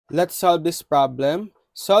Let's solve this problem.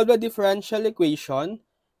 Solve the differential equation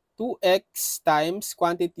 2x times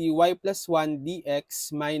quantity y plus 1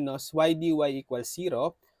 dx minus y dy equals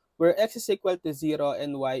 0, where x is equal to 0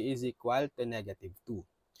 and y is equal to negative 2.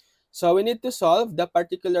 So we need to solve the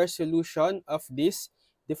particular solution of this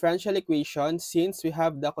differential equation since we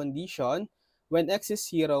have the condition when x is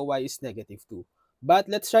 0, y is negative 2. But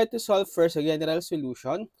let's try to solve first a general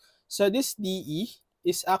solution. So this dE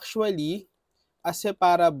is actually a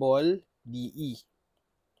separable dE.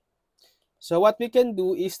 So what we can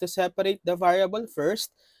do is to separate the variable first.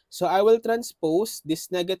 So I will transpose this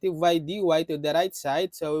negative y dy to the right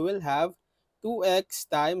side. So we will have 2x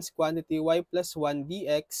times quantity y plus 1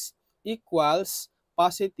 dx equals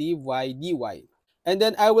positive y dy. And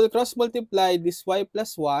then I will cross multiply this y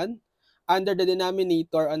plus 1 under the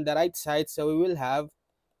denominator on the right side. So we will have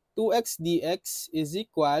 2x dx is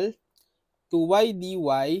equal to y dy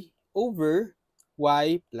over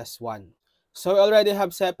y plus 1. So we already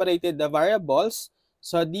have separated the variables.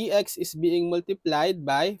 So dx is being multiplied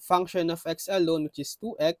by function of x alone, which is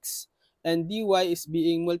 2x, and dy is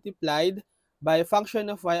being multiplied by function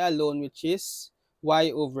of y alone, which is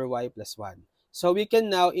y over y plus 1. So we can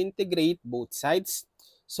now integrate both sides.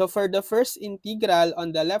 So for the first integral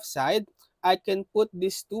on the left side, I can put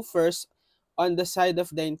these two first on the side of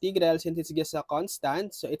the integral since it's just a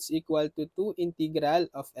constant. So it's equal to 2 integral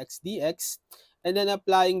of x dx. And then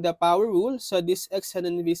applying the power rule, so this x had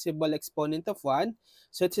an invisible exponent of 1.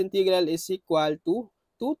 So its integral is equal to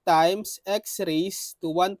 2 times x raised to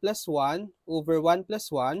 1 plus 1 over 1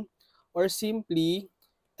 plus 1, or simply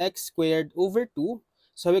x squared over 2.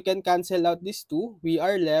 So we can cancel out these 2. We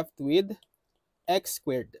are left with x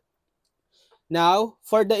squared. Now,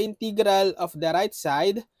 for the integral of the right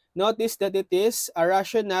side, notice that it is a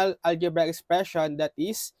rational algebraic expression that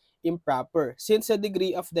is improper since the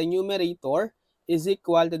degree of the numerator is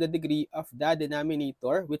equal to the degree of the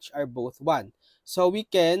denominator, which are both 1. So we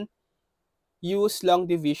can use long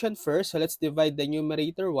division first. So let's divide the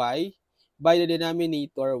numerator y by the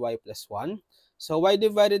denominator y plus 1. So y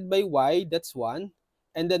divided by y, that's 1.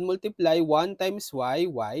 And then multiply 1 times y,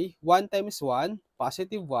 1 times 1,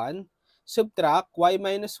 positive 1. Subtract y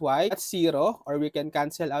minus y, that's 0, or we can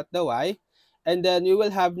cancel out the y. And then we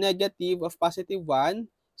will have negative of positive 1.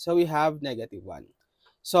 So we have negative 1.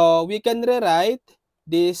 So we can rewrite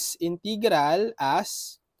this integral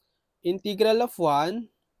as integral of 1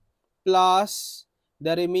 plus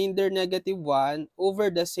the remainder negative 1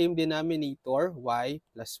 over the same denominator y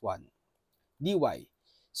plus 1 dy.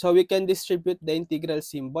 So we can distribute the integral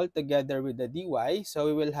symbol together with the dy. So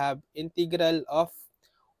we will have integral of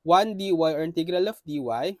 1 dy or integral of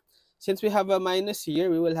dy. Since we have a minus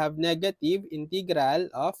here, we will have negative integral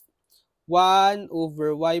of 1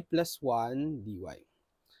 over y plus 1 dy.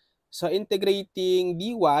 So integrating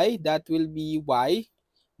dy, that will be y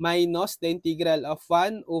minus the integral of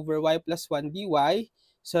 1 over y plus 1 dy.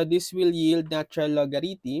 So this will yield natural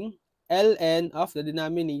logarithm ln of the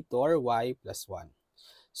denominator y plus 1.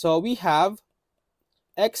 So we have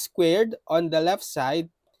x squared on the left side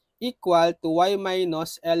equal to y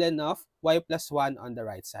minus ln of y plus 1 on the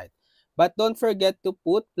right side. But don't forget to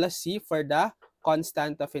put plus c for the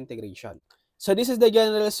constant of integration. So this is the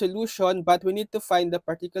general solution, but we need to find the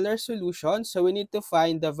particular solution. So we need to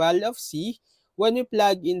find the value of c when we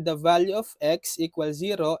plug in the value of x equals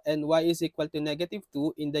 0 and y is equal to negative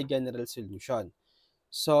 2 in the general solution.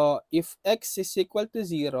 So if x is equal to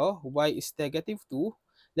 0, y is negative 2,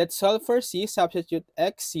 let's solve for c, substitute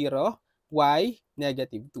x 0, y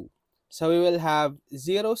negative 2. So we will have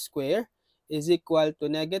 0 square is equal to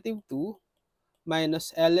negative 2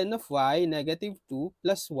 minus ln of y negative 2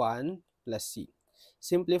 plus 1 plus c.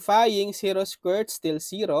 Simplifying, 0 squared still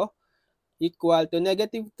 0 equal to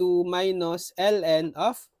negative 2 minus ln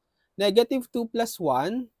of negative 2 plus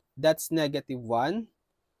 1, that's negative 1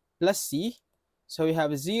 plus c. So we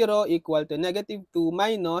have 0 equal to negative 2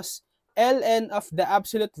 minus ln of the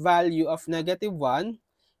absolute value of negative 1.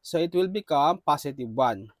 So it will become positive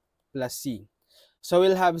 1 plus c. So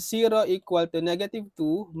we'll have 0 equal to negative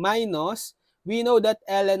 2 minus, we know that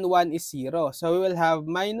ln 1 is 0. So we will have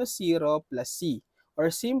minus 0 plus c.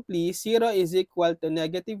 Or simply, 0 is equal to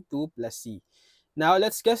negative 2 plus c. Now,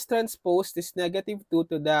 let's just transpose this negative 2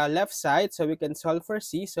 to the left side so we can solve for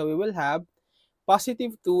c. So we will have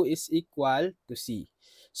positive 2 is equal to c.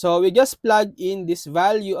 So we just plug in this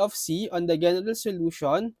value of c on the general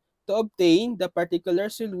solution to obtain the particular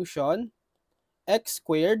solution, x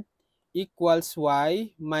squared equals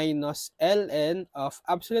y minus ln of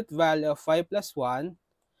absolute value of y plus 1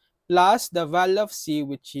 plus the value of c,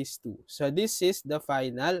 which is 2. So this is the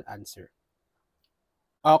final answer.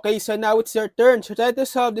 Okay, so now it's your turn. So try to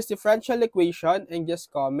solve this differential equation and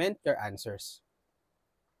just comment your answers.